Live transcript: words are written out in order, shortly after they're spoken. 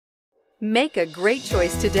Make a great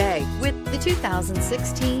choice today with the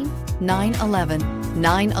 2016 911.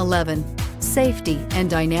 911. Safety and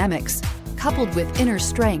dynamics, coupled with inner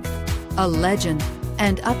strength, a legend,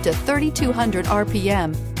 and up to 3,200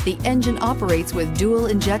 RPM, the engine operates with dual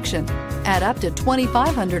injection. At up to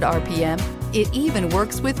 2,500 RPM, it even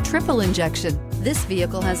works with triple injection. This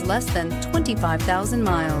vehicle has less than 25,000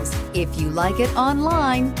 miles. If you like it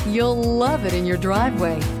online, you'll love it in your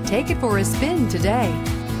driveway. Take it for a spin today.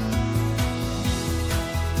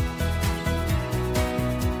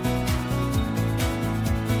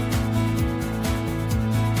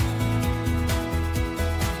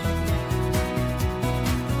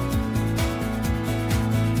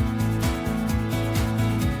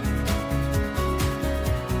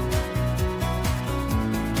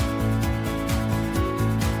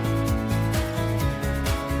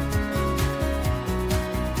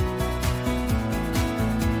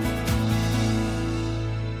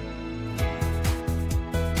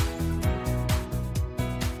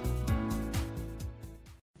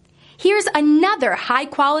 Here's another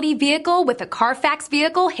high-quality vehicle with a Carfax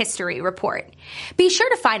Vehicle History Report. Be sure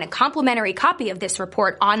to find a complimentary copy of this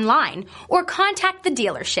report online or contact the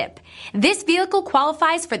dealership. This vehicle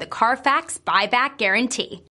qualifies for the Carfax Buyback Guarantee.